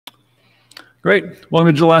Great. Welcome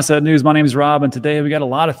to Digital Asset News. My name is Rob, and today we got a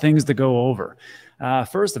lot of things to go over.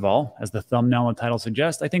 First of all, as the thumbnail and title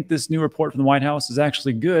suggest, I think this new report from the White House is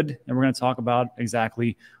actually good, and we're going to talk about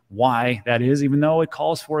exactly why that is, even though it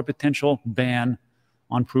calls for a potential ban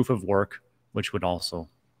on proof of work, which would also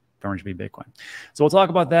very much be Bitcoin. So we'll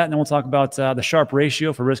talk about that, and then we'll talk about the SHARPE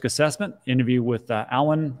ratio for risk assessment, interview with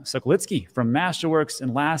Alan Sokolitsky from MASTERWORKS,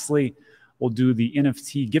 and lastly, we'll do the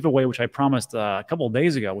NFT giveaway, which I promised a couple of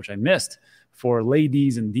days ago, which I missed, for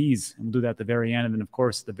ladies and Ds, and we'll do that at the very end. And then, of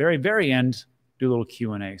course, at the very, very end, do a little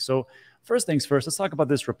Q&A. So first things first, let's talk about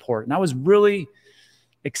this report. And I was really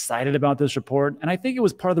excited about this report, and I think it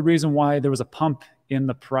was part of the reason why there was a pump in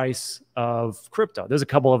the price of crypto. There's a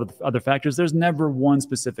couple of other factors. There's never one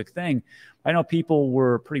specific thing. I know people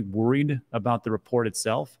were pretty worried about the report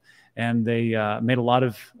itself, and they made a lot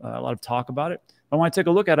of talk about it. But when I take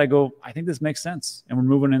a look at it, I go, I think this makes sense, and we're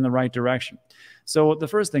moving in the right direction. So the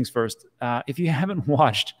first things first, if you haven't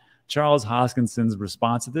watched Charles Hoskinson's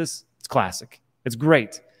response to this, it's classic. It's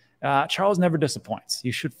great. Charles never disappoints.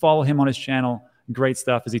 You should follow him on his channel. Great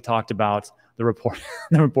stuff as he talked about the report,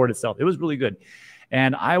 the report itself. It was really good.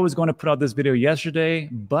 And I was going to put out this video yesterday,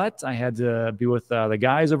 but I had to be with the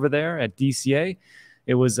guys over there at DCA.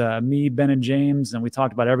 It was me, Ben, and James, and we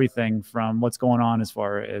talked about everything from what's going on as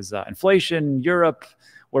far as inflation, Europe,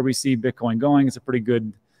 where we see Bitcoin going. It's a pretty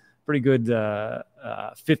good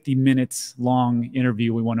 50 minutes long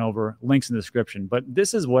interview we went over. Links in the description. But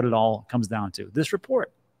this is what it all comes down to. This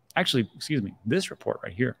report, actually, excuse me, this report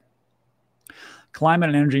right here. Climate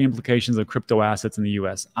and energy implications of crypto assets in the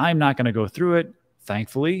U.S. I'm not going to go through it.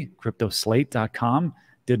 Thankfully, cryptoslate.com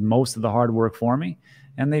did most of the hard work for me.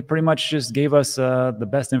 And they pretty much just gave us the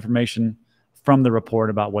best information from the report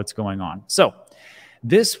about what's going on. So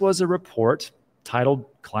this was a report titled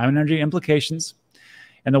Climate and Energy Implications.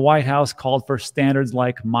 And the White House called for standards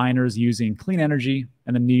like miners using clean energy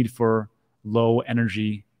and the need for low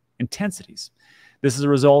energy intensities. This is a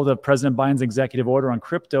result of President Biden's executive order on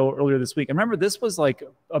crypto earlier this week. And remember, this was like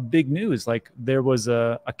a big news. Like there was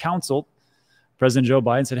a council. President Joe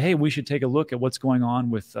Biden said, hey, we should take a look at what's going on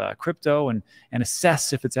with crypto and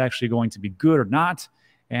assess if it's actually going to be good or not.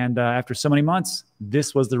 And after so many months,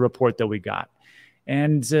 this was the report that we got.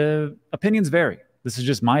 And opinions vary. This is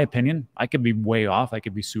just my opinion. I could be way off. I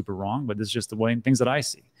could be super wrong, but this is just the way things that I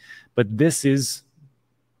see. But this is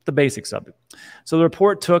the basics of it. So the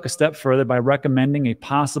report took a step further by recommending a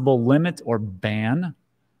possible limit or ban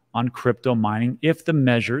on crypto mining if the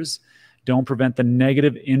measures don't prevent the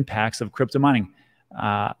negative impacts of crypto mining.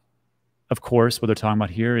 Of course, what they're talking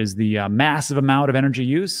about here is the massive amount of energy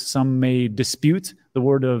use. Some may dispute the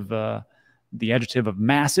word of the adjective of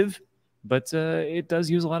massive, but it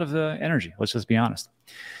does use a lot of energy. Let's just be honest.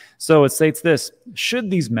 So it states this: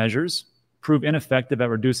 should these measures prove ineffective at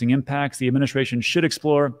reducing impacts, the administration should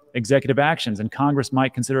explore executive actions, and Congress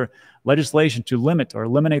might consider legislation to limit or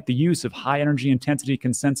eliminate the use of high energy intensity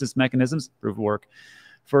consensus mechanisms, proof of work,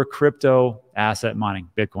 for crypto asset mining,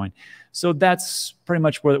 Bitcoin. So that's pretty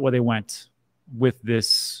much where they went with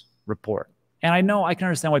this report. And I know I can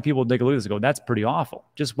understand why people take a look at this and go, that's pretty awful.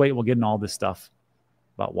 Just wait, we'll get into all this stuff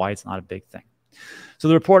about why it's not a big thing. So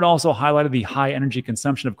the report also highlighted the high energy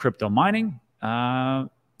consumption of crypto mining.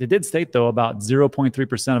 It did state, though, about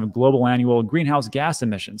 0.3% of global annual greenhouse gas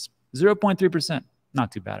emissions. 0.3%.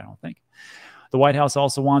 Not too bad, I don't think. The White House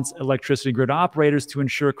also wants electricity grid operators to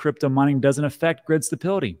ensure crypto mining doesn't affect grid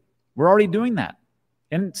stability. We're already doing that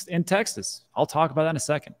in Texas. I'll talk about that in a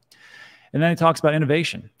second. And then it talks about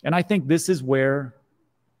innovation. And I think this is where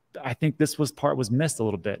I think this part was missed a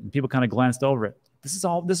little bit, and people kind of glanced over it. This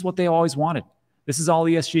is what they always wanted. This is all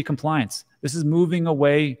ESG compliance. This is moving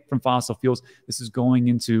away from fossil fuels. This is going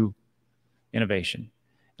into innovation.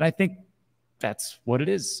 And I think that's what it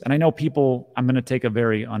is. And I know people, I'm going to take a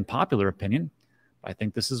very unpopular opinion. I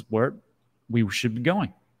think this is where we should be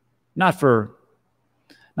going. Not for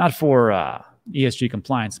ESG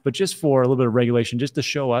compliance, but just for a little bit of regulation, just to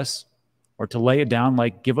show us or to lay it down,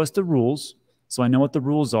 like give us the rules so I know what the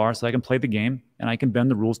rules are so I can play the game and I can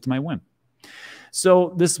bend the rules to my whim.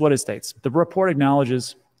 So this is what it states. The report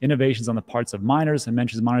acknowledges innovations on the parts of miners and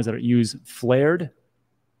mentions miners that use flared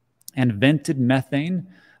and vented methane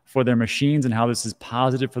for their machines and how this is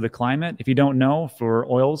positive for the climate. If you don't know, for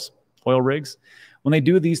oil rigs, when they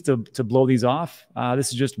do these to blow these off, this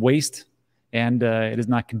is just waste, and it is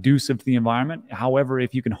not conducive to the environment. However,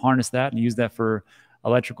 if you can harness that and use that for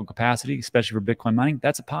electrical capacity, especially for Bitcoin mining,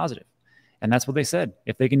 that's a positive. And that's what they said.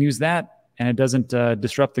 If they can use that and it doesn't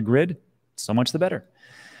disrupt the grid, so much the better.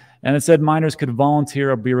 And it said miners could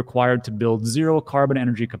volunteer or be required to build zero carbon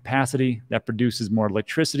energy capacity that produces more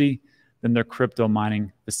electricity than their crypto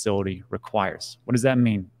mining facility requires. What does that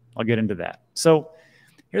mean? I'll get into that. So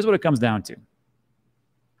here's what it comes down to.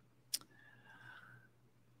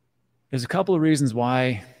 There's a couple of reasons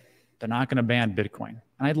why they're not going to ban Bitcoin.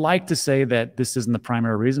 And I'd like to say that this isn't the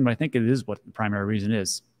primary reason, but I think it is what the primary reason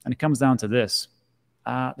is. And it comes down to this.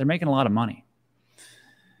 They're making a lot of money.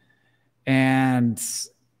 And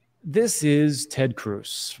this is Ted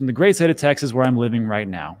Cruz from the great state of Texas, where I'm living right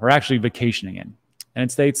now. We're actually vacationing in. And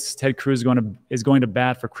it states Ted Cruz is going to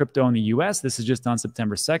bat for crypto in the U.S. This is just on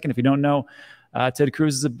September 2nd. If you don't know, Ted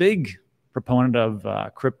Cruz is a big proponent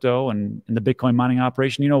of crypto and the Bitcoin mining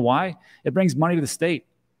operation. You know why? It brings money to the state.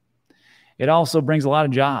 It also brings a lot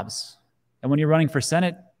of jobs. And when you're running for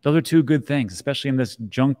Senate, those are two good things, especially in this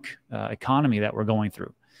junk economy that we're going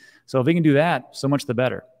through. So if we can do that, so much the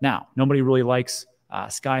better. Now, nobody really likes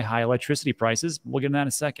sky-high electricity prices. We'll get into that in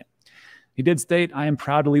a second. He did state, I am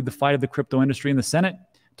proud to lead the fight of the crypto industry in the Senate.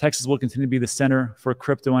 Texas will continue to be the center for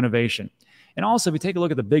crypto innovation. And also, if you take a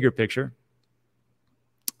look at the bigger picture,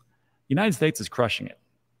 the United States is crushing it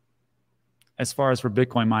as far as for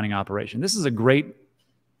Bitcoin mining operation. This is a great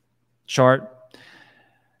chart.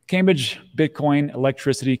 Cambridge Bitcoin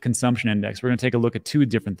Electricity Consumption Index. We're going to take a look at two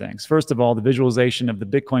different things. First of all, the visualization of the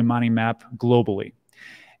Bitcoin mining map globally.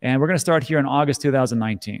 And we're going to start here in August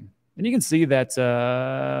 2019. And you can see that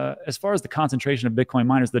as far as the concentration of Bitcoin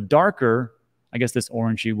miners, the darker, I guess this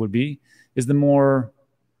orangey would be, is the more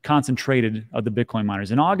concentrated of the Bitcoin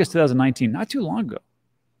miners. In August 2019, not too long ago,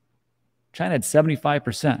 China had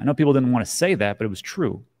 75%. I know people didn't want to say that, but it was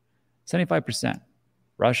true. 75%.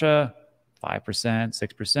 Russia, 5%,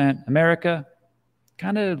 6%. America,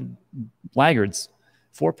 kind of laggards,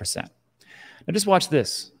 4%. Now just watch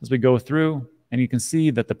this as we go through, and you can see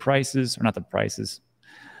that the prices, or not the prices,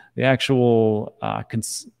 the actual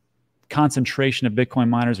concentration of Bitcoin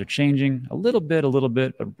miners are changing a little bit,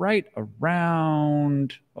 but right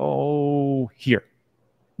around, here.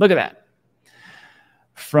 Look at that.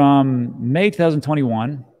 From May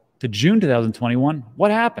 2021 to June 2021,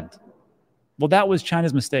 what happened? Well, that was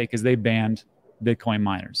China's mistake, as they banned Bitcoin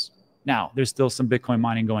miners. Now, there's still some Bitcoin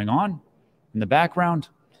mining going on in the background.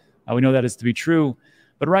 We know that is to be true.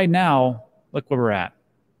 But right now, look where we're at,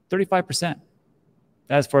 35%.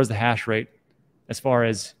 As far as the hash rate, as far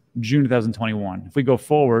as June 2021. If we go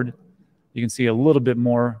forward, you can see a little bit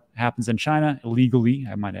more happens in China, illegally,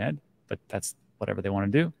 I might add, but that's whatever they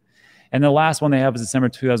want to do. And the last one they have is December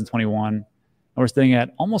 2021, and we're staying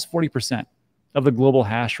at almost 40% of the global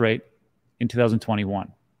hash rate in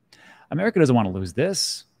 2021. America doesn't want to lose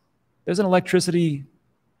this. There's an electricity,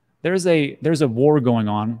 there's a war going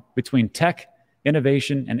on between tech,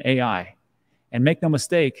 innovation, and AI. And make no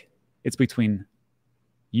mistake, it's between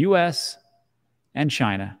US and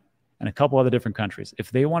China and a couple other different countries.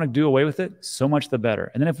 If they want to do away with it, so much the better.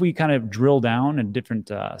 And then if we kind of drill down in different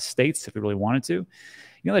states, if we really wanted to, you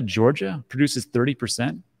know that Georgia produces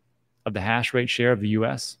 30% of the hash rate share of the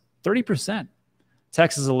US? 30%.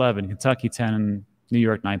 Texas 11, Kentucky 10, New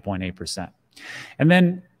York 9.8%. And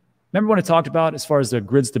then remember when I talked about as far as the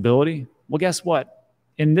grid stability? Well, guess what?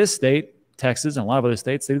 In this state, Texas and a lot of other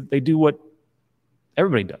states, they do what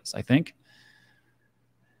everybody does, I think,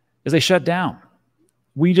 is they shut down.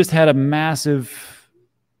 We just had a massive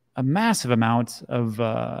amount of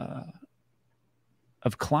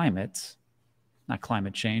climate, not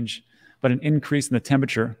climate change, but an increase in the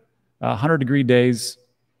temperature, 100-degree days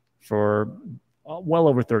for well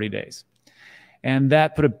over 30 days. And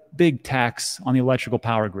that put a big tax on the electrical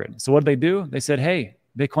power grid. So what did they do? They said, hey,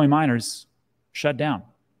 Bitcoin miners, shut down.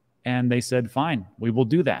 And they said, fine, we will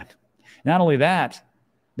do that. Not only that,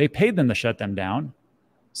 they paid them to shut them down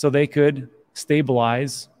so they could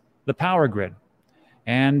stabilize the power grid.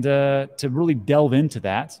 And to really delve into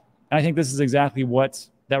that, and I think this is exactly what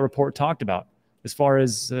that report talked about as far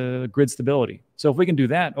as grid stability. So if we can do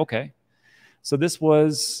that, okay. So this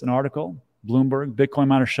was an article, Bloomberg, Bitcoin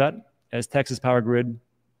miner shut as Texas power grid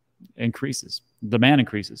increases, demand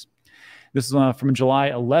increases. This is from July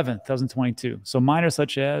 11th, 2022. So miners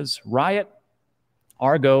such as Riot,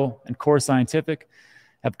 Argo, and Core Scientific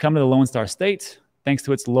have come to the Lone Star State thanks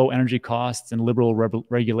to its low energy costs and liberal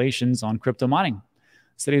regulations on crypto mining.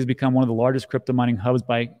 The city has become one of the largest crypto mining hubs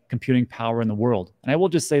by computing power in the world. And I will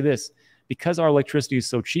just say this, because our electricity is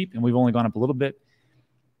so cheap and we've only gone up a little bit,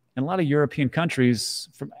 in a lot of European countries,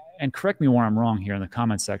 and correct me where I'm wrong here in the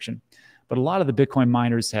comments section, but a lot of the Bitcoin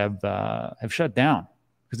miners have shut down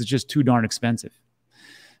because it's just too darn expensive.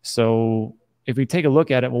 So if we take a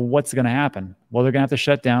look at it, well, what's going to happen? Well, they're going to have to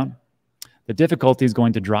shut down. The difficulty is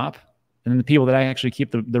going to drop. And then the people that actually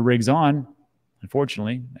keep the rigs on,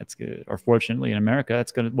 unfortunately, that's good, or fortunately in America,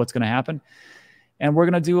 that's what's going to happen. And we're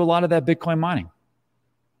going to do a lot of that Bitcoin mining.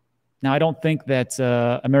 Now, I don't think that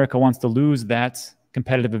America wants to lose that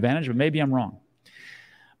competitive advantage, but maybe I'm wrong.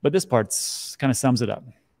 But this part kind of sums it up.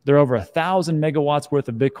 There are over 1,000 megawatts worth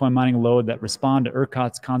of Bitcoin mining load that respond to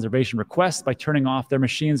ERCOT's conservation requests by turning off their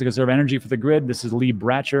machines to conserve energy for the grid. This is Lee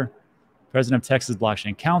Bratcher, president of Texas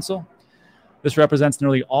Blockchain Council. This represents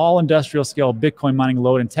nearly all industrial-scale Bitcoin mining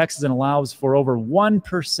load in Texas and allows for over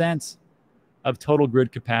 1% of total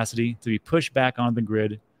grid capacity to be pushed back onto the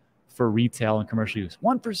grid for retail and commercial use.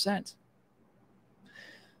 1%.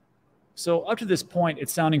 So up to this point,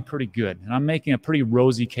 it's sounding pretty good. And I'm making a pretty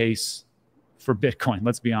rosy case for Bitcoin,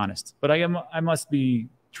 let's be honest. But I must be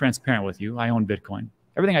transparent with you. I own Bitcoin.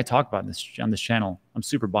 Everything I talk about on this channel, I'm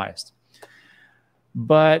super biased.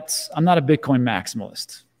 But I'm not a Bitcoin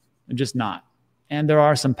maximalist. I'm just not. And there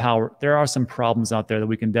are some problems out there that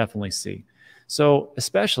we can definitely see. So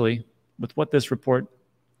especially with what this report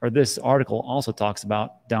or this article also talks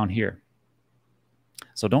about down here.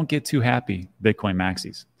 So don't get too happy, Bitcoin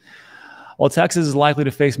maxis. While Texas is likely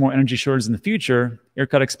to face more energy shortages in the future,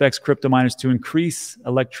 ERCOT expects crypto miners to increase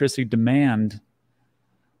electricity demand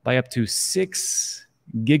by up to 6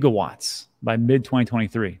 gigawatts by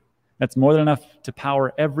mid-2023. That's more than enough to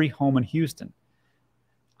power every home in Houston.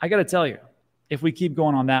 I got to tell you, if we keep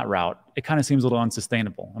going on that route, it kind of seems a little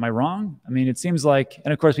unsustainable. Am I wrong? I mean, it seems like,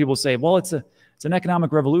 and of course people say, well, it's an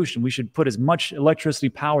economic revolution. We should put as much electricity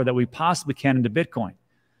power that we possibly can into Bitcoin.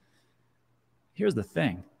 Here's the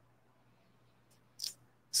thing.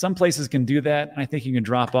 Some places can do that, and I think you can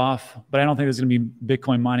drop off, but I don't think there's going to be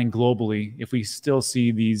Bitcoin mining globally if we still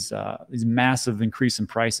see these massive increase in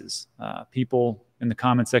prices. People in the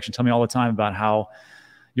comment section tell me all the time about how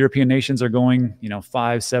European nations are going,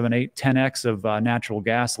 5, 7, 8, 10x of natural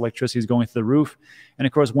gas. Electricity is going through the roof. And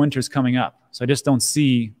of course, winter's coming up. So I just don't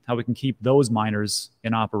see how we can keep those miners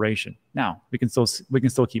in operation. Now, we can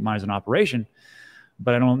still keep miners in operation,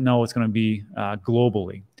 but I don't know what's going to be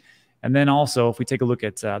globally. And then also, if we take a look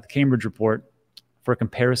at the Cambridge report for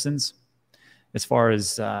comparisons as far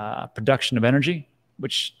as production of energy,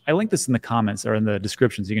 which I linked this in the comments or in the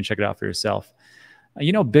description so you can check it out for yourself.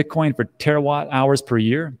 Bitcoin for terawatt hours per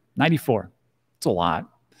year, 94. It's a lot.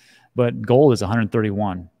 But gold is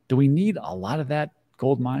 131. Do we need a lot of that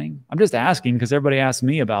gold mining? I'm just asking because everybody asks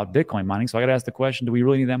me about Bitcoin mining. So I got to ask the question, do we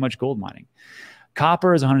really need that much gold mining?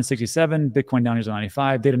 Copper is 167. Bitcoin down here is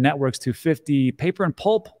 95. Data networks, 250. Paper and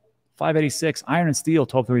pulp, 586. Iron and steel,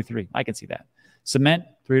 1233. I can see that. Cement,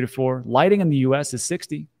 384. Lighting in the US is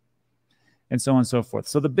 60. And so on and so forth.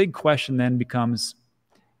 So the big question then becomes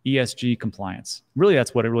ESG compliance. Really,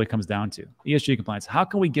 that's what it really comes down to. ESG compliance. How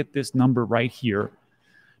can we get this number right here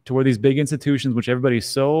to where these big institutions, which everybody's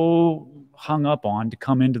so hung up on, to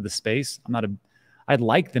come into the space? I'd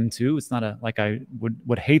like them to. It's not like I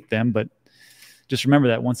would hate them, but just remember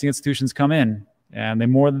that once the institutions come in, and the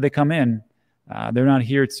more that they come in, they're not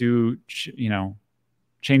here to,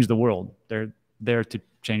 change the world. They're there to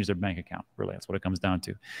change their bank account. Really, that's what it comes down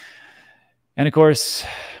to. And of course,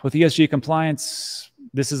 with ESG compliance,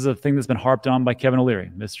 this is a thing that's been harped on by Kevin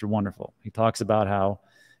O'Leary, Mr. Wonderful. He talks about how,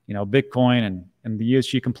 Bitcoin and the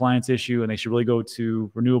ESG compliance issue, and they should really go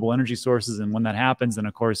to renewable energy sources. And when that happens, then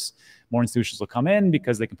of course, more institutions will come in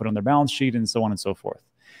because they can put it on their balance sheet and so on and so forth.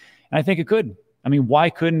 And I think it could. I mean, why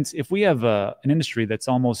couldn't, if we have an industry that's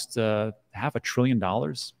almost $500 billion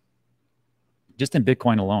just in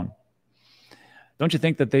Bitcoin alone, don't you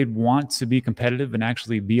think that they'd want to be competitive and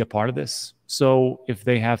actually be a part of this? So if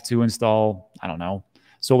they have to install, I don't know,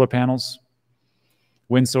 solar panels,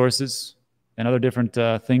 wind sources, and other different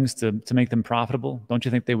things to make them profitable, don't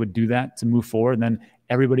you think they would do that to move forward? And then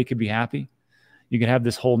everybody could be happy. You could have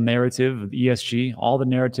this whole narrative of ESG, all the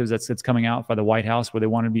narratives that's coming out by the White House where they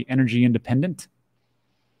want to be energy independent.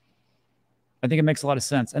 I think it makes a lot of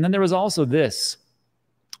sense. And then there was also this.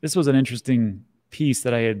 This was an interesting piece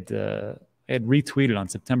that I had retweeted on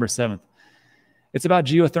September 7th. It's about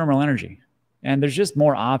geothermal energy. And there's just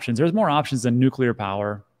more options. There's more options than nuclear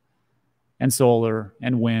power and solar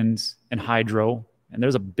and wind and hydro. And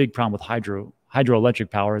there's a big problem with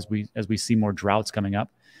hydroelectric power as we see more droughts coming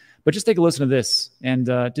up. But just take a listen to this and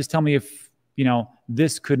just tell me if,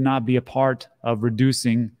 this could not be a part of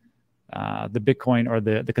reducing the Bitcoin or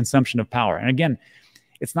the consumption of power. And again,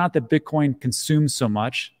 it's not that Bitcoin consumes so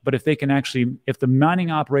much, but if the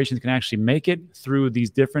mining operations can actually make it through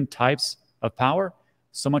these different types of power,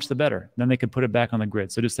 so much the better. Then they can put it back on the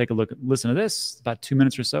grid. So just take a look, listen to this, about 2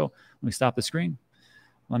 minutes or so. Let me stop the screen.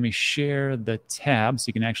 Let me share the tab so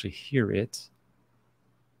you can actually hear it.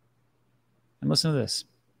 And listen to this.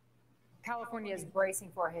 California is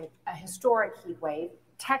bracing for a historic heat wave.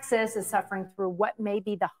 Texas is suffering through what may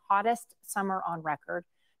be the hottest summer on record.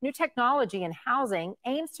 New technology in housing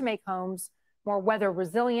aims to make homes more weather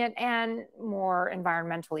resilient and more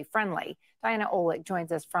environmentally friendly. Diana Olick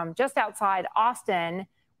joins us from just outside Austin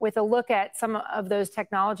with a look at some of those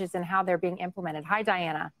technologies and how they're being implemented. Hi,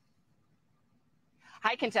 Diana.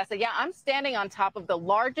 Hi, Contessa. Yeah, I'm standing on top of the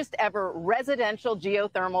largest ever residential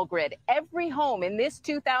geothermal grid. Every home in this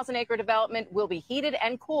 2,000-acre development will be heated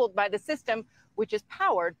and cooled by the system, which is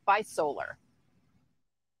powered by solar.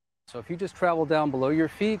 So if you just travel down below your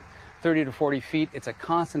feet, 30 to 40 feet, it's a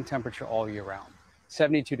constant temperature all year round,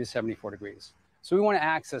 72 to 74 degrees. So we want to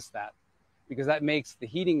access that because that makes the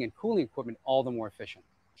heating and cooling equipment all the more efficient.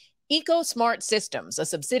 EcoSmart Systems, a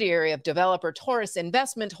subsidiary of developer Taurus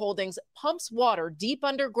Investment Holdings, pumps water deep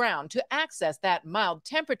underground to access that mild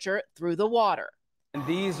temperature through the water. And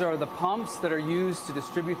these are the pumps that are used to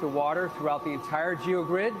distribute the water throughout the entire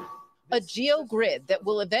geogrid. A geogrid that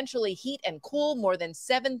will eventually heat and cool more than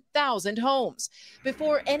 7,000 homes.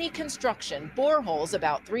 Before any construction, boreholes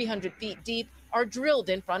about 300 feet deep are drilled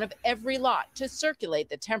in front of every lot to circulate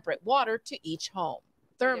the temperate water to each home.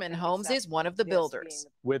 Thurman Homes is one of the builders.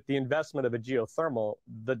 With the investment of a geothermal,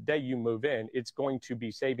 the day you move in, it's going to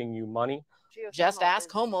be saving you money. Just ask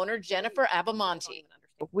homeowner Jennifer Abamonte.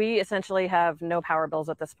 We essentially have no power bills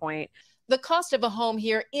at this point. The cost of a home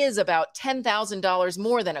here is about $10,000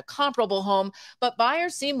 more than a comparable home, but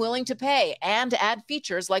buyers seem willing to pay and add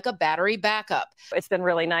features like a battery backup. It's been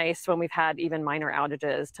really nice when we've had even minor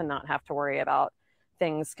outages to not have to worry about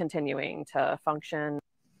things continuing to function.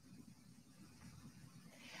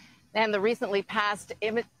 And the recently passed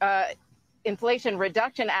Inflation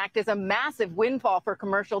Reduction Act is a massive windfall for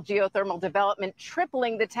commercial geothermal development,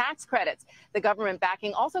 tripling the tax credits. The government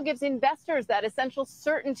backing also gives investors that essential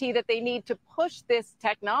certainty that they need to push this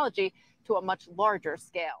technology to a much larger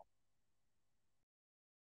scale.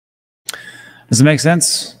 Does it make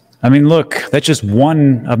sense? I mean, look, that's just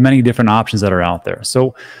one of many different options that are out there. So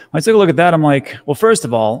when I took a look at that, I'm like, well, first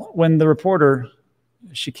of all, when the reporter,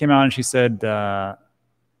 she came out and she said,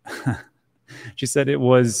 she said it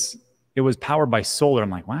was powered by solar. I'm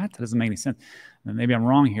like, what? That doesn't make any sense. And maybe I'm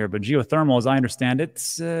wrong here, but geothermal, as I understand it,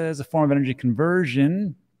 is a form of energy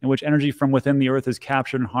conversion in which energy from within the earth is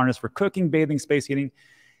captured and harnessed for cooking, bathing, space heating,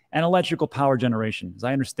 and electrical power generation. As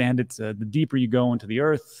I understand it, the deeper you go into the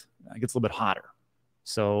earth, it gets a little bit hotter.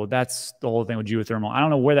 So that's the whole thing with geothermal. I don't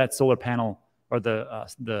know where that solar panel or the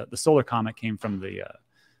solar comment came from the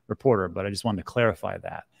reporter, but I just wanted to clarify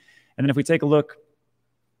that. And then if we take a look,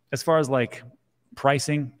 as far as like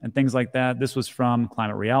pricing and things like that, this was from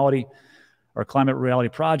Climate Reality or Climate Reality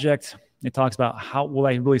Project. It talks about how will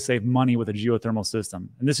I really save money with a geothermal system.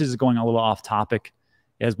 And this is going a little off topic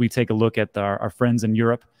as we take a look at our friends in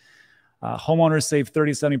Europe. Homeowners save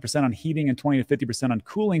 30 to 70% on heating and 20 to 50% on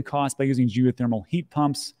cooling costs by using geothermal heat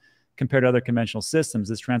pumps compared to other conventional systems.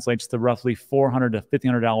 This translates to roughly $400 to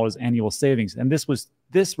 $1,500 annual savings. And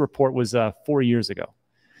this report was 4 years ago.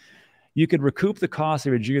 You could recoup the cost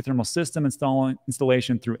of your geothermal system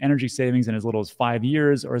installation through energy savings in as little as 5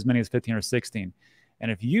 years or as many as 15 or 16.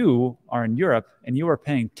 And if you are in Europe and you are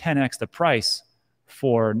paying 10x the price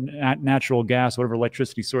for natural gas, whatever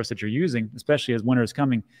electricity source that you're using, especially as winter is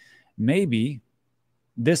coming, maybe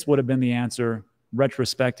this would have been the answer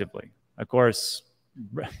retrospectively. Of course,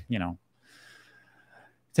 you know,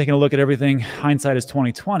 taking a look at everything, hindsight is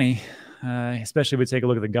 20/20. Especially if we take a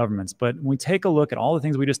look at the governments. But when we take a look at all the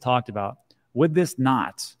things we just talked about, would this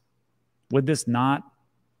not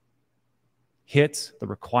hit the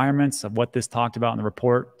requirements of what this talked about in the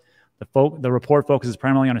report? The report focuses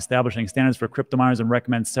primarily on establishing standards for crypto miners and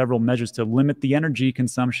recommends several measures to limit the energy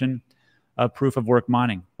consumption of proof-of-work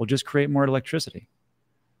mining. We'll just create more electricity.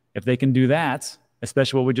 If they can do that,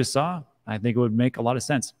 especially what we just saw, I think it would make a lot of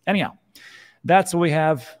sense. Anyhow, that's what we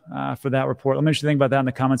have for that report. Let me know what you think about that in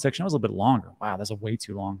the comment section. It was a little bit longer. Wow, that's way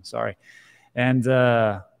too long. Sorry. And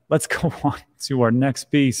let's go on to our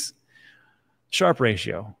next piece, Sharpe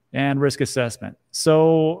ratio and risk assessment.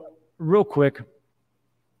 So real quick,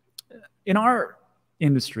 in our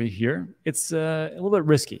industry here, it's a little bit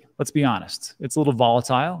risky. Let's be honest. It's a little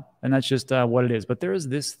volatile, and that's just what it is. But there is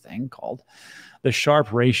this thing called the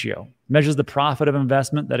Sharpe ratio. It measures the profit of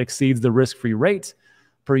investment that exceeds the risk-free rate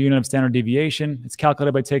per unit of standard deviation. It's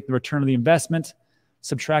calculated by taking the return of the investment,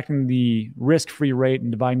 subtracting the risk-free rate,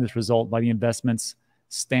 and dividing this result by the investment's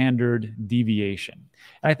standard deviation.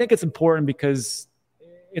 And I think it's important because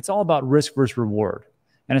it's all about risk versus reward,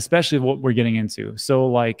 and especially what we're getting into. So,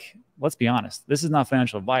 like, let's be honest. This is not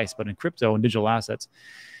financial advice, but in crypto and digital assets,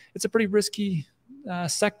 it's a pretty risky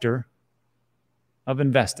sector of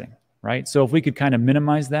investing, right? So if we could kind of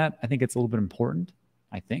minimize that, I think it's a little bit important.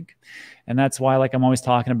 I think. And that's why, like I'm always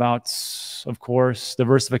talking about, of course,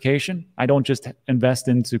 diversification. I don't just invest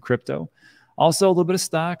into crypto. Also a little bit of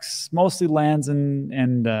stocks, mostly lands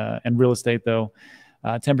and real estate though.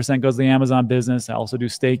 10% goes to the Amazon business. I also do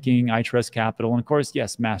staking, iTRUST Capital, and of course,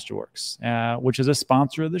 yes, MasterWorks, which is a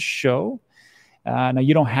sponsor of the show. Now,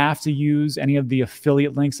 you don't have to use any of the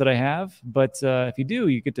affiliate links that I have, but if you do,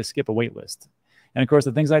 you get to skip a wait list. And of course,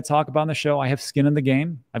 the things I talk about in the show, I have skin in the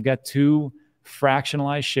game. I've got 2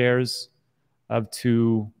 fractionalized shares of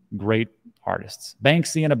 2 great artists,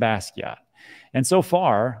 Banksy and a Basquiat. And so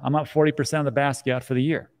far, I'm up 40% of the Basquiat for the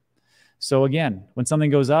year. So again, when something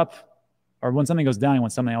goes up or when something goes down, you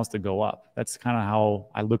want something else to go up. That's kind of how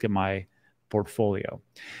I look at my portfolio.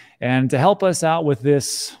 And to help us out with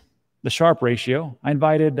this, the SHARPE ratio, I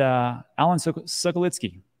invited Alan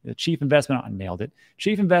Sokolitsky, the Chief Investment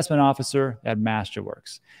Officer at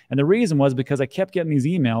MasterWorks. And the reason was because I kept getting these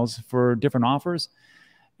emails for different offers,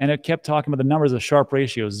 and it kept talking about the numbers of SHARPE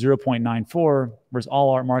ratios, 0.94 versus all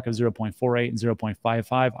art market of 0.48 and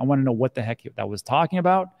 0.55. I want to know what the heck that was talking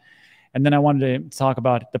about. And then I wanted to talk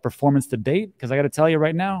about the performance to date, because I got to tell you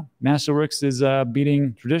right now, MasterWorks is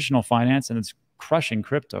beating traditional finance and it's crushing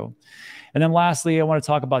crypto. And then lastly, I want to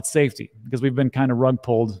talk about safety, because we've been kind of rug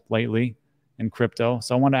pulled lately in crypto.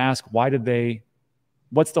 So I want to ask,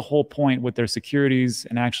 what's the whole point with their securities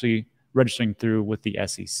and actually registering through with the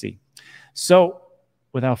SEC? So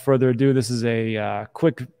without further ado, this is a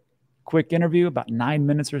quick interview, about 9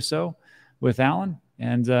 minutes or so with Alan,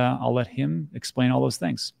 and I'll let him explain all those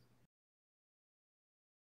things.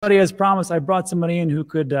 As promised, I brought somebody in who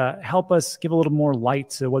could help us give a little more light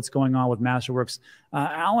to what's going on with MasterWorks.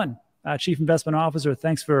 Alan, Chief Investment Officer,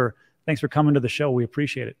 thanks for coming to the show. We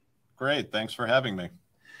appreciate it. Great. Thanks for having me.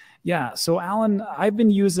 Yeah. So, Alan, I've been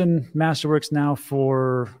using MasterWorks now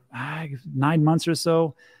for 9 months or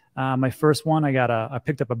so. My first one, I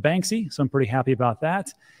picked up a Banksy, so I'm pretty happy about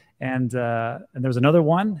that. And there's another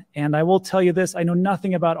one. And I will tell you this, I know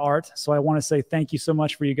nothing about art, so I want to say thank you so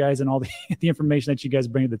much for you guys and all the information that you guys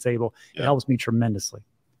bring to the table. Yeah. It helps me tremendously.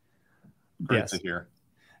 Great to hear.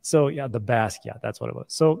 So yeah, the Basquiat, that's what it was.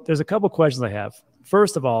 So there's a couple questions I have.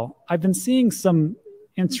 First of all, I've been seeing some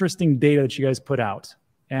interesting data that you guys put out,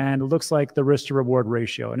 and it looks like the risk to reward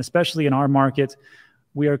ratio, and especially in our market,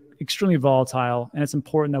 we are extremely volatile, and it's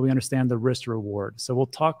important that we understand the risk to reward. So we'll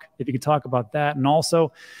talk, if you could talk about that, and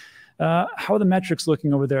also how are the metrics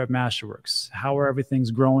looking over there at MasterWorks? How are everything's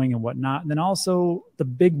growing and whatnot? And then also the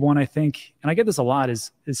big one, I think, and I get this a lot,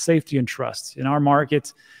 is safety and trust. In our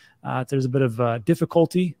market, there's a bit of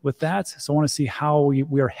difficulty with that. So I want to see how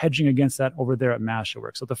we are hedging against that over there at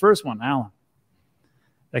MasterWorks. So the first one, Alan,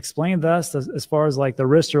 explain to us as far as like the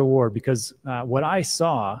risk to reward, because what I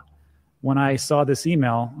saw when I saw this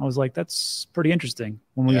email, I was like, that's pretty interesting.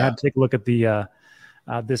 When we had to take a look at the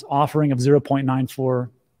this offering of 0.94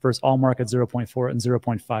 versus all market 0.4 and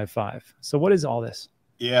 0.55. So what is all this?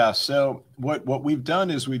 Yeah, so what we've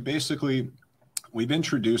done is we've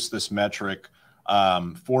introduced this metric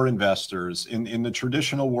for investors in the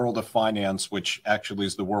traditional world of finance, which actually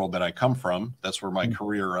is the world that I come from. That's where my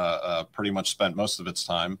career pretty much spent most of its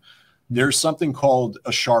time. There's something called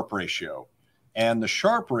a SHARPE ratio. And the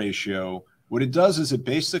SHARPE ratio, what it does is it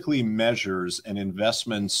basically measures an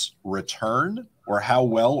investment's return, or how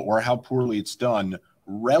well or how poorly it's done,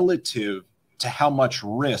 relative to how much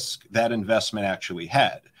risk that investment actually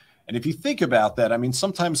had. And if you think about that, I mean,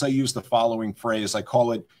 sometimes I use the following phrase. I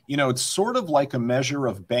call it, it's sort of like a measure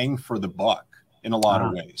of bang for the buck in a lot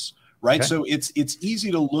of ways, right? Okay. So it's easy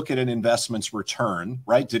to look at an investment's return,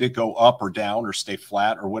 right? Did it go up or down or stay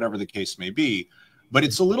flat or whatever the case may be? But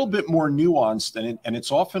it's a little bit more nuanced, and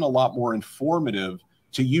it's often a lot more informative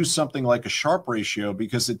to use something like a SHARPE ratio,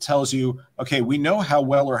 because it tells you, okay, we know how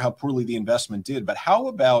well or how poorly the investment did, but how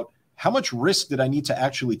about how much risk did I need to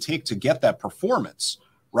actually take to get that performance,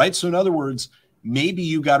 right? So in other words, maybe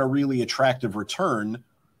you got a really attractive return,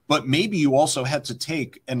 but maybe you also had to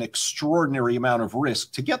take an extraordinary amount of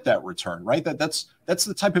risk to get that return, right? That's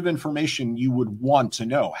the type of information you would want to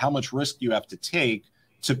know. How much risk do you have to take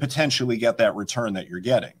to potentially get that return that you're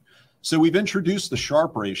getting? So we've introduced the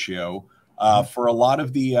SHARPE ratio for a lot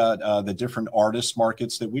of the different artist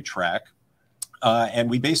markets that we track. And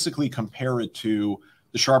we basically compare it to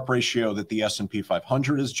the SHARPE ratio that the S&P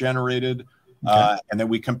 500 has generated. Okay. And then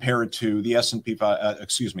we compare it to the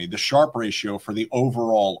the SHARPE ratio for the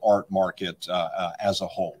overall art market as a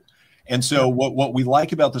whole. And so what we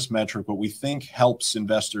like about this metric, what we think helps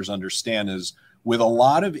investors understand, is with a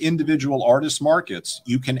lot of individual artist markets,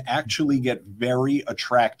 you can actually get very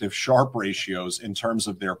attractive SHARPE ratios in terms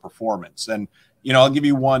of their performance. And, I'll give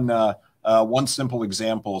you one one simple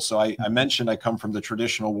example. So I mentioned I come from the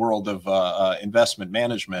traditional world of investment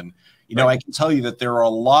management. You know, I can tell you that there are a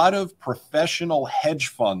lot of professional hedge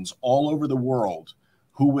funds all over the world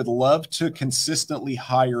who would love to consistently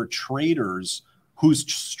hire traders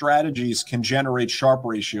whose strategies can generate Sharpe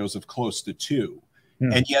ratios of close to 2.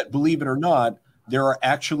 And yet, believe it or not, there are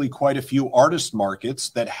actually quite a few artist markets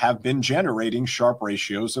that have been generating Sharpe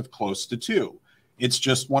ratios of close to 2. It's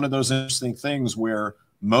just one of those interesting things where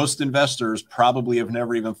most investors probably have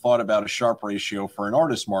never even thought about a Sharpe ratio for an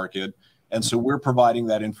artist market. And so we're providing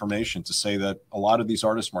that information to say that a lot of these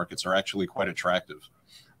artist markets are actually quite attractive.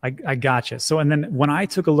 I gotcha. So, and then when I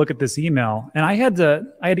took a look at this email, and I had to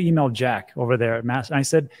email Jack over there at Mass, and I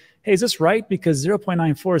said, hey, is this right? Because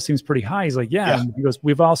 0.94 seems pretty high. He's like, yeah. And he goes,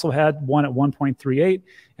 we've also had one at 1.38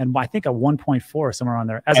 and I think a 1.4 somewhere on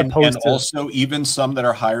there, as opposed to also even some that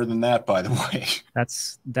are higher than that, by the way.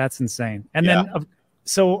 That's insane. And then,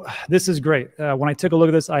 so this is great. When I took a look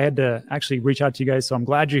at this, I had to actually reach out to you guys. So I'm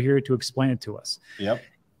glad you're here to explain it to us. Yep.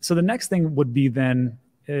 So the next thing would be then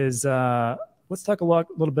is, let's talk a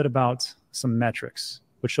little bit about some metrics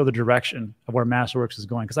which show the direction of where MasterWorks is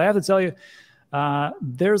going. Because I have to tell you,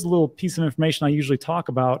 there's a little piece of information I usually talk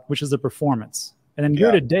about, which is the performance. And then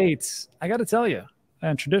year to date, I got to tell you,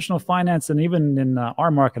 in traditional finance and even in our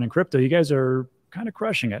market in crypto, you guys are kind of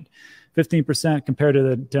crushing it. 15% compared to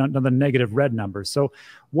the negative red numbers. So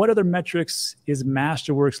what other metrics is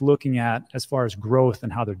MasterWorks looking at as far as growth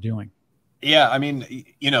and how they're doing? Yeah, I mean,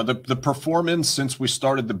 you know, the performance since we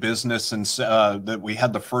started the business and that we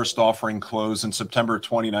had the first offering close in September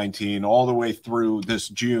 2019 all the way through this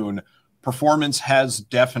June, performance has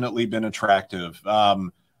definitely been attractive.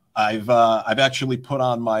 I've actually put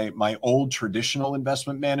on my old traditional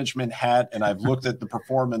investment management hat, and I've looked at the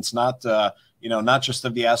performance, not just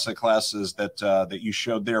of the asset classes that you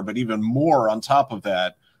showed there, but even more on top of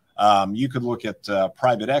that. You could look at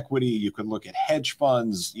private equity, you could look at hedge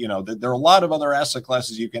funds, you know, there are a lot of other asset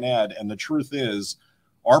classes you can add. And the truth is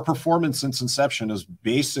our performance since inception has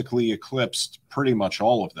basically eclipsed pretty much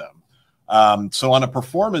all of them. So on a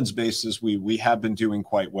performance basis, we have been doing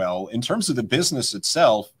quite well. In terms of the business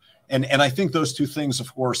itself, and I think those two things,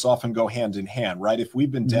 of course, often go hand in hand, right? If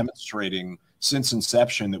we've been demonstrating since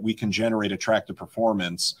inception that we can generate attractive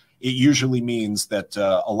performance, it usually means that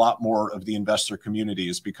a lot more of the investor community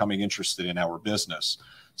is becoming interested in our business.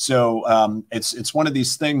 So it's one of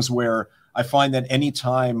these things where I find that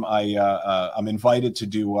anytime I'm invited to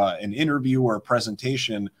do an interview or a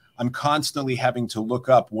presentation, I'm constantly having to look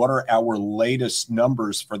up what are our latest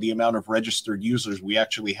numbers for the amount of registered users we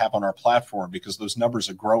actually have on our platform, because those numbers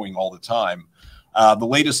are growing all the time. The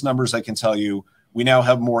latest numbers I can tell you, we now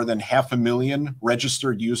have more than 500,000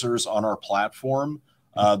 registered users on our platform.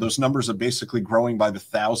 Those numbers are basically growing by the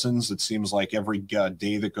thousands. It seems like every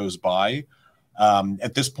day that goes by.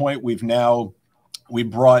 At this point, we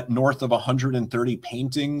brought north of 130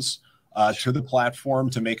 paintings to the platform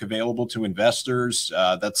to make available to investors.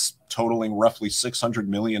 That's totaling roughly $600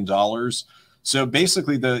 million. So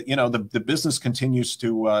basically, the business continues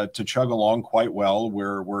to chug along quite well.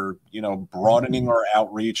 We're broadening our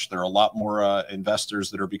outreach. There are a lot more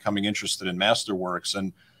investors that are becoming interested in MasterWorks,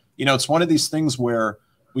 and it's one of these things where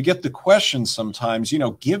we get the question sometimes,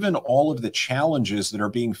 given all of the challenges that are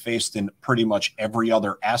being faced in pretty much every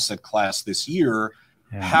other asset class this year,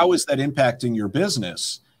 how is that impacting your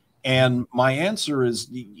business? And my answer is,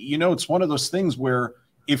 it's one of those things where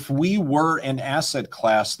if we were an asset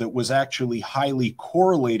class that was actually highly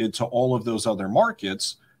correlated to all of those other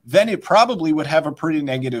markets, then it probably would have a pretty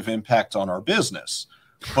negative impact on our business.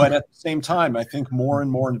 But at the same time, I think more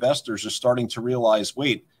and more investors are starting to realize,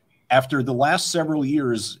 wait, after the last several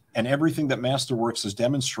years and everything that MasterWorks has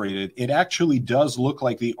demonstrated, it actually does look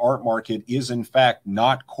like the art market is in fact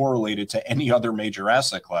not correlated to any other major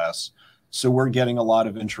asset class. So we're getting a lot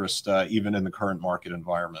of interest even in the current market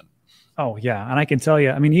environment. Oh yeah, and I can tell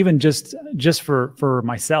you, I mean, even just for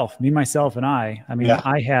myself, and I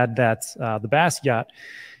I had that the Bass yacht,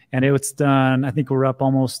 and it's done. I think we're up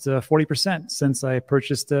almost 40% since I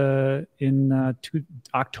purchased in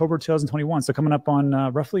October 2021. So coming up on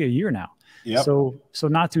roughly a year now. Yeah. So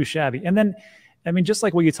not too shabby. And then, I mean, just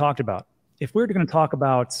like what you talked about, if we're going to talk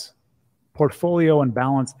about portfolio and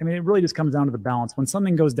balance, I mean, it really just comes down to the balance. When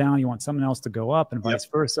something goes down, you want something else to go up, and vice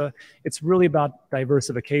versa. It's really about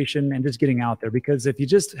diversification and just getting out there, because if you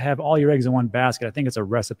just have all your eggs in one basket, I think it's a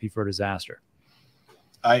recipe for disaster.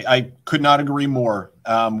 I could not agree more.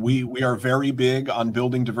 We are very big on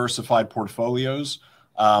building diversified portfolios.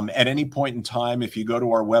 At any point in time, if you go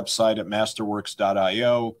to our website at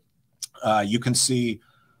masterworks.io, you can see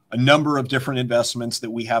a number of different investments that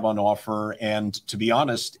we have on offer. And to be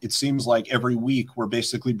honest, it seems like every week we're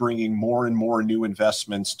basically bringing more and more new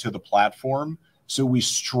investments to the platform. So we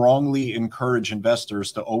strongly encourage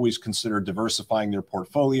investors to always consider diversifying their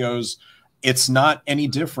portfolios. It's not any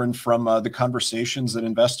different from the conversations that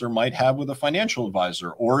investor might have with a financial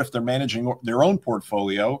advisor, or if they're managing their own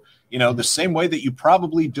portfolio, you know, the same way that you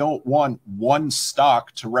probably don't want one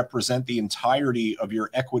stock to represent the entirety of your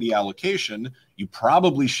equity allocation, you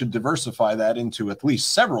probably should diversify that into at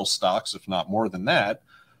least several stocks, if not more than that.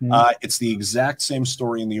 It's the exact same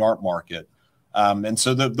story in the art market. And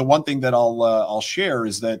so the one thing that I'll share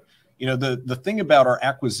is that, you know, the thing about our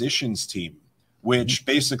acquisitions team, which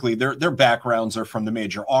basically their backgrounds are from the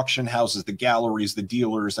major auction houses, the galleries, the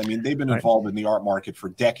dealers. I mean, they've been involved in the art market for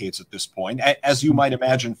decades at this point, as you might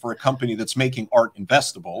imagine for a company that's making art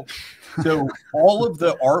investable. So all of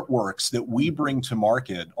the artworks that we bring to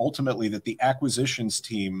market, ultimately that the acquisitions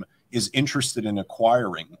team is interested in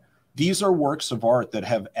acquiring, these are works of art that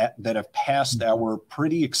have passed our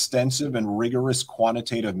pretty extensive and rigorous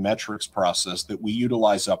quantitative metrics process that we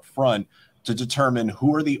utilize up front to determine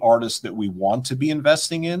who are the artists that we want to be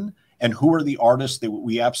investing in and who are the artists that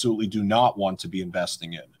we absolutely do not want to be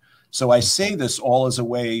investing in. So I say this all as a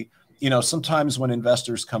way, you know, sometimes when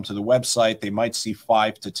investors come to the website, they might see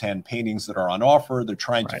 5 to 10 paintings that are on offer. They're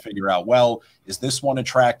trying to figure out, well, is this one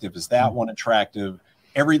attractive? Is that one attractive?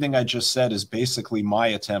 Everything I just said is basically my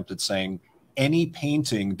attempt at saying any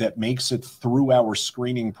painting that makes it through our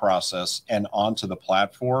screening process and onto the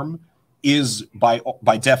platform is by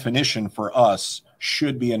definition for us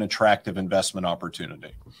should be an attractive investment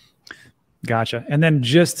opportunity. Gotcha. And then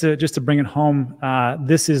just to bring it home,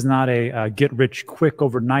 this is not a get rich quick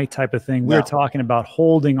overnight type of thing. We're talking about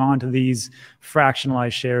holding on to these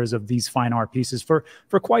fractionalized shares of these fine art pieces for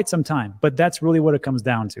quite some time. But that's really what it comes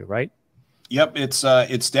down to, right? Yep.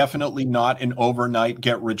 It's definitely not an overnight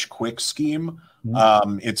get rich quick scheme.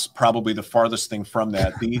 It's probably the farthest thing from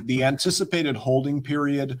that. The anticipated holding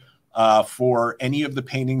period for any of the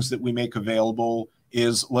paintings that we make available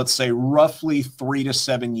is, let's say, roughly 3 to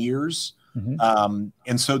 7 years. And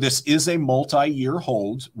so this is a multi-year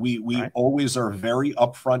hold. We always are very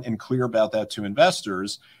upfront and clear about that to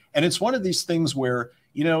investors. And it's one of these things where,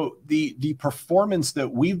 you know, the performance that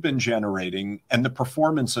we've been generating and the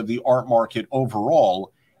performance of the art market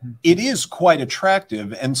overall, it is quite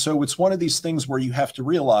attractive. And so it's one of these things where you have to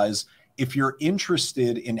realize, if you're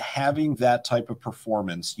interested in having that type of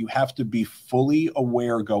performance, you have to be fully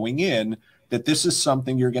aware going in that this is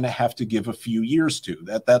something you're going to have to give a few years to.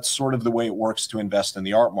 That's sort of the way it works to invest in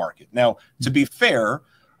the art market. Now, to be fair,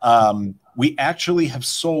 we actually have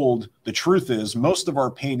sold, the truth is, most of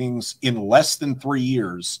our paintings in less than 3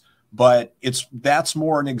 years, but that's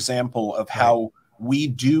more an example of how we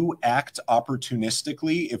do act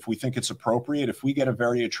opportunistically if we think it's appropriate. If we get a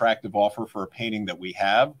very attractive offer for a painting that we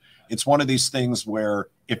have, it's one of these things where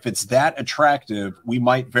if it's that attractive, we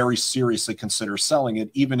might very seriously consider selling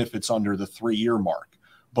it, even if it's under the 3-year mark.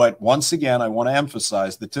 But once again, I want to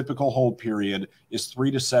emphasize the typical hold period is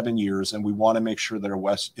 3 to 7 years, and we want to make sure that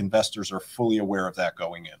our investors are fully aware of that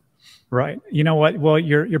going in. Right. You know what? Well,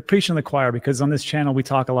 you're preaching to the choir, because on this channel we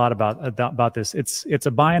talk a lot about this. It's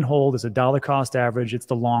a buy and hold. It's a dollar cost average. It's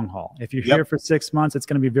the long haul. If you're here for 6 months, it's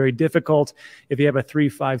going to be very difficult. If you have a 3,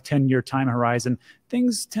 5, 10-year time horizon,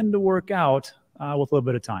 things tend to work out with a little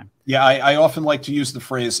bit of time. Yeah, I often like to use the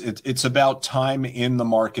phrase, it's about time in the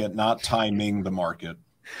market, not timing the market.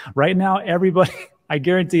 Right now, everybody, I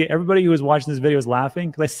guarantee you, everybody who is watching this video is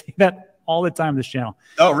laughing, because I say that all the time on this channel.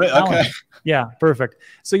 Oh, really? Okay. Yeah, perfect.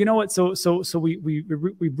 So you know what? So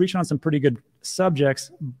we've reached on some pretty good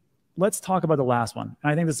subjects. Let's talk about the last one.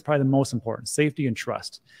 And I think this is probably the most important: safety and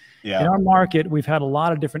trust. Yeah. In our market, we've had a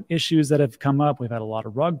lot of different issues that have come up. We've had a lot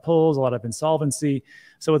of rug pulls, a lot of insolvency.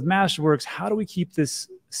 So with MASTERWORKS, how do we keep this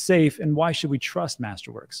safe, and why should we trust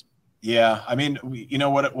MASTERWORKS? Yeah, I mean, you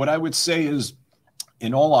know what I would say is,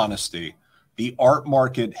 in all honesty, the art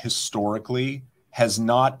market historically has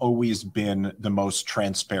not always been the most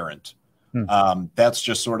transparent. That's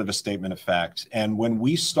just sort of a statement of fact. And when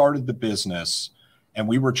we started the business and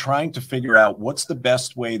we were trying to figure out what's the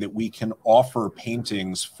best way that we can offer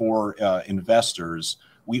paintings for investors,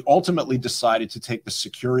 we ultimately decided to take the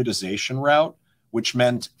securitization route, which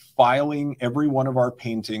meant filing every one of our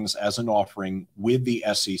paintings as an offering with the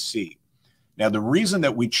SEC. Now, the reason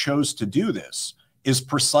that we chose to do this is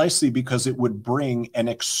precisely because it would bring an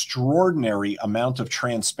extraordinary amount of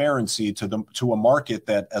transparency to a market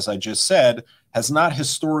that, as I just said, has not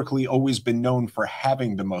historically always been known for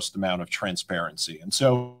having the most amount of transparency. And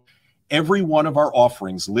so every one of our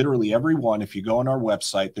offerings, literally every one, if you go on our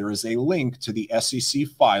website, there is a link to the SEC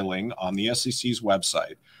filing on the SEC's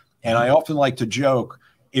website. And I often like to joke,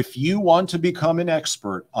 if you want to become an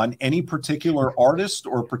expert on any particular artist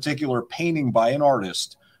or particular painting by an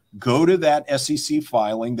artist, go to that SEC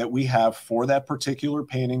filing that we have for that particular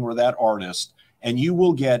painting or that artist, and you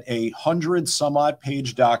will get 100-some-odd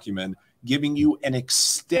page document giving you an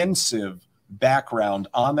extensive background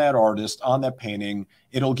on that artist, on that painting.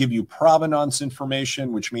 It'll give you provenance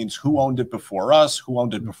information, which means who owned it before us, who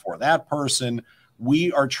owned it before that person.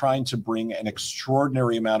 We are trying to bring an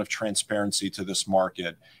extraordinary amount of transparency to this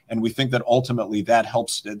market, and we think that ultimately that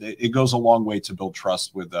helps. It goes a long way to build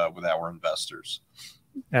trust with our investors.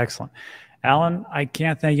 Excellent. Alan, I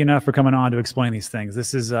can't thank you enough for coming on to explain these things.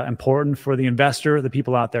 This is important for the investor, the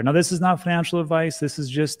people out there. Now, this is not financial advice. This is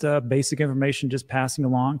just basic information, just passing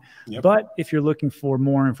along. Yep. But if you're looking for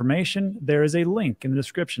more information, there is a link in the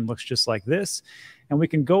description. Looks just like this. And we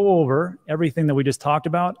can go over everything that we just talked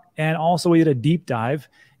about. And also we did a deep dive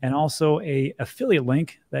and also a affiliate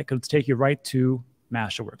link that could take you right to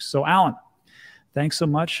MasterWorks. So, Alan, thanks so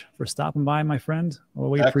much for stopping by, my friend. Well,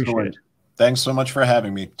 we appreciate it. Thanks so much for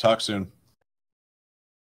having me. Talk soon.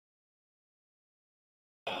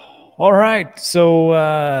 All right.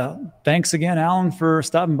 So thanks again, Alan, for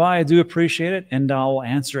stopping by. I do appreciate it. And I'll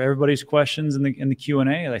answer everybody's questions in the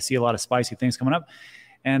Q&A. I see a lot of spicy things coming up.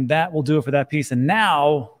 And that will do it for that piece. And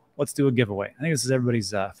now let's do a giveaway. I think this is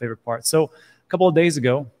everybody's favorite part. So a couple of days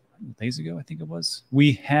ago, I think it was,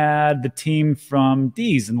 we had the team from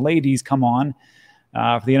D's and Ladies come on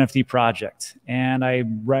for the NFT project. And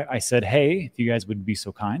I said, hey, if you guys would be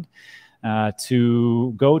so kind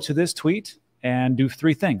to go to this tweet and do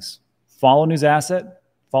 3 things. Follow News Asset,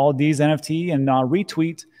 follow D's NFT, and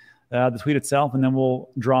retweet the tweet itself, and then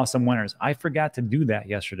we'll draw some winners. I forgot to do that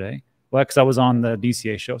yesterday, well, because I was on the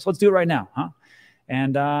DCA show. So let's do it right now, huh?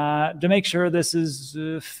 And to make sure this is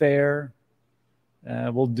fair,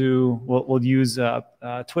 we'll use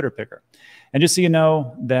Twitter Picker. And just so you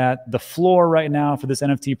know that the floor right now for this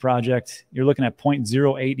NFT project, you're looking at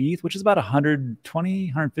 0.08 ETH, which is about 120,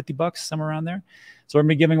 150 bucks, somewhere around there. So we're going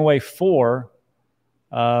to be giving away 4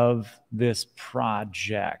 of this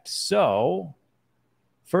project. So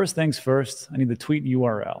first things first, I need the tweet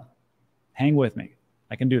URL. Hang with me.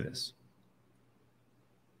 I can do this.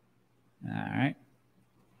 All right.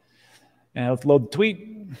 And let's load the tweet.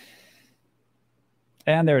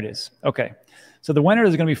 And there it is. Okay. So the winner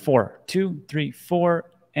is going to be 4. 2, 3,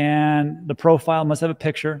 4. And the profile must have a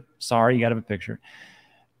picture. Sorry, you got to have a picture.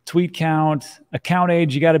 Tweet count, account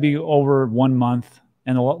age, you got to be over 1 month.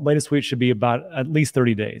 And the latest tweet should be about at least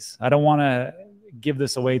 30 days. I don't want to give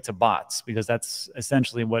this away to bots because that's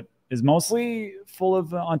essentially what is mostly full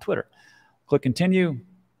of on Twitter. Click continue.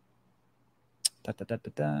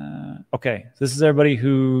 Okay, so this is everybody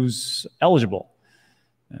who's eligible.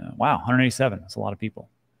 Wow, 187. That's a lot of people.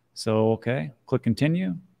 So, okay, click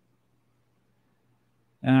continue.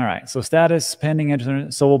 All right, so status pending.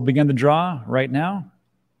 So we'll begin the draw right now.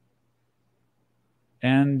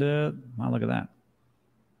 And wow, look at that.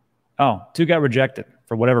 Oh, 2 got rejected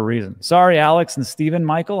for whatever reason. Sorry, Alex and Steven,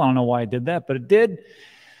 Michael. I don't know why I did that, but it did.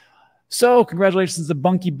 So congratulations to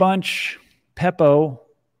Bunky Bunch, Peppo,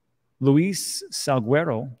 Luis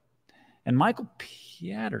Salguero, and Michael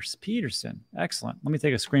Peterson. Excellent. Let me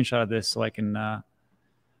take a screenshot of this so I can...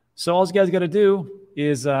 So all you guys got to do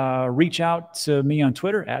is reach out to me on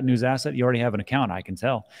Twitter, @NewsAsset. You already have an account, I can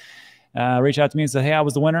tell. Reach out to me and say, hey, I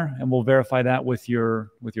was the winner, and we'll verify that with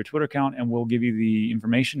your Twitter account, and we'll give you the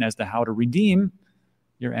information as to how to redeem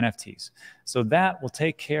your NFTs. So that will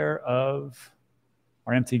take care of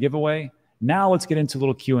our NFT giveaway. Now let's get into a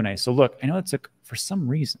little Q&A. So look, I know it took, for some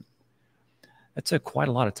reason, that took quite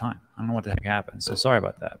a lot of time. I don't know what the heck happened, so sorry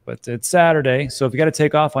about that. But it's Saturday, so if you got to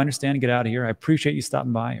take off, I understand, and get out of here. I appreciate you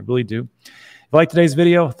stopping by. I really do. If you like today's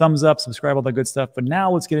video, thumbs up, subscribe, all that good stuff. But now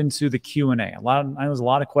let's get into the Q&A. I know there's a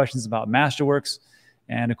lot of questions about MasterWorks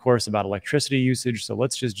and, of course, about electricity usage. So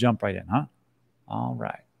let's just jump right in, huh? All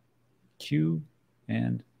right.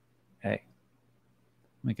 Q&A. Let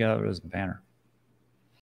me get out of this banner.